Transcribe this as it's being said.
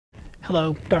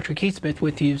Hello, Dr. Keith Smith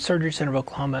with you, Surgery Center of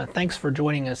Oklahoma. Thanks for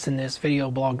joining us in this video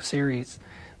blog series.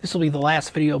 This will be the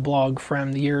last video blog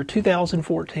from the year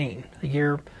 2014, a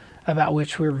year about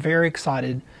which we're very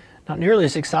excited, not nearly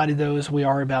as excited though as we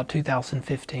are about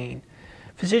 2015.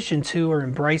 Physicians who are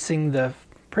embracing the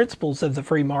principles of the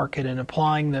free market and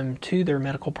applying them to their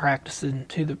medical practice and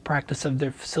to the practice of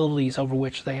their facilities over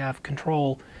which they have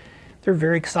control, they're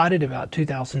very excited about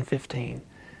 2015.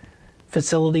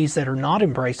 Facilities that are not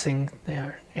embracing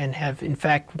and have in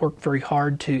fact worked very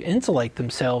hard to insulate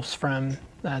themselves from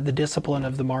the discipline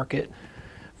of the market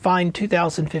find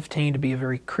 2015 to be a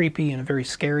very creepy and a very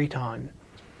scary time.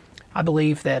 I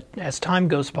believe that as time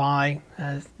goes by,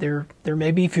 there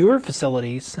may be fewer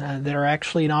facilities that are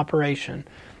actually in operation,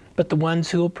 but the ones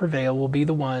who will prevail will be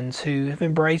the ones who have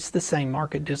embraced the same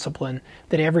market discipline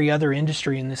that every other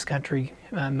industry in this country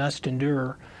must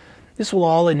endure. This will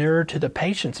all inure to the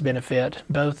patient's benefit,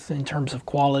 both in terms of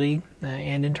quality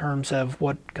and in terms of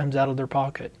what comes out of their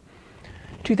pocket.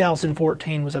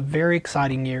 2014 was a very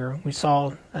exciting year. We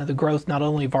saw the growth not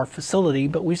only of our facility,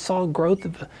 but we saw growth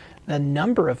of the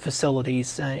number of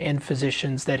facilities and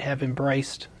physicians that have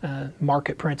embraced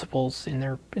market principles in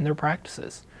their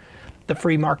practices. The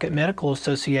Free Market Medical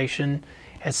Association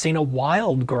has seen a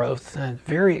wild growth,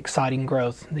 very exciting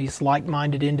growth. These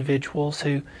like-minded individuals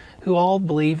who all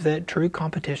believe that true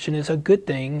competition is a good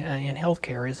thing in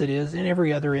healthcare as it is in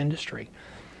every other industry.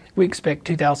 We expect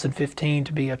 2015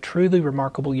 to be a truly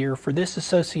remarkable year for this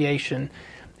association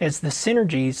as the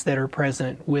synergies that are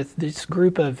present with this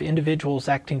group of individuals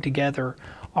acting together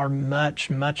are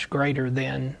much, much greater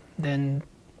than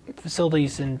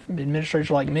facilities and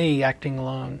administrators like me acting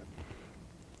alone.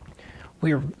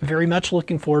 We are very much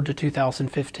looking forward to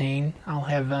 2015. I'll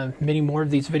have many more of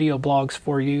these video blogs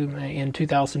for you in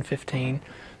 2015.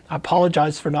 I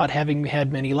apologize for not having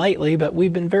had many lately, but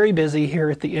we've been very busy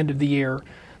here at the end of the year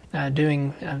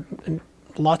doing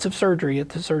lots of surgery at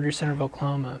the Surgery Center of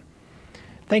Oklahoma.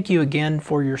 Thank you again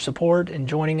for your support and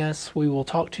joining us. We will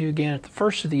talk to you again at the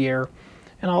first of the year,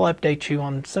 and I'll update you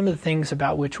on some of the things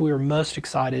about which we are most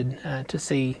excited to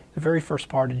see the very first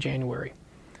part of January.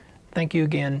 Thank you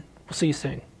again. We'll see you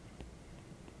soon.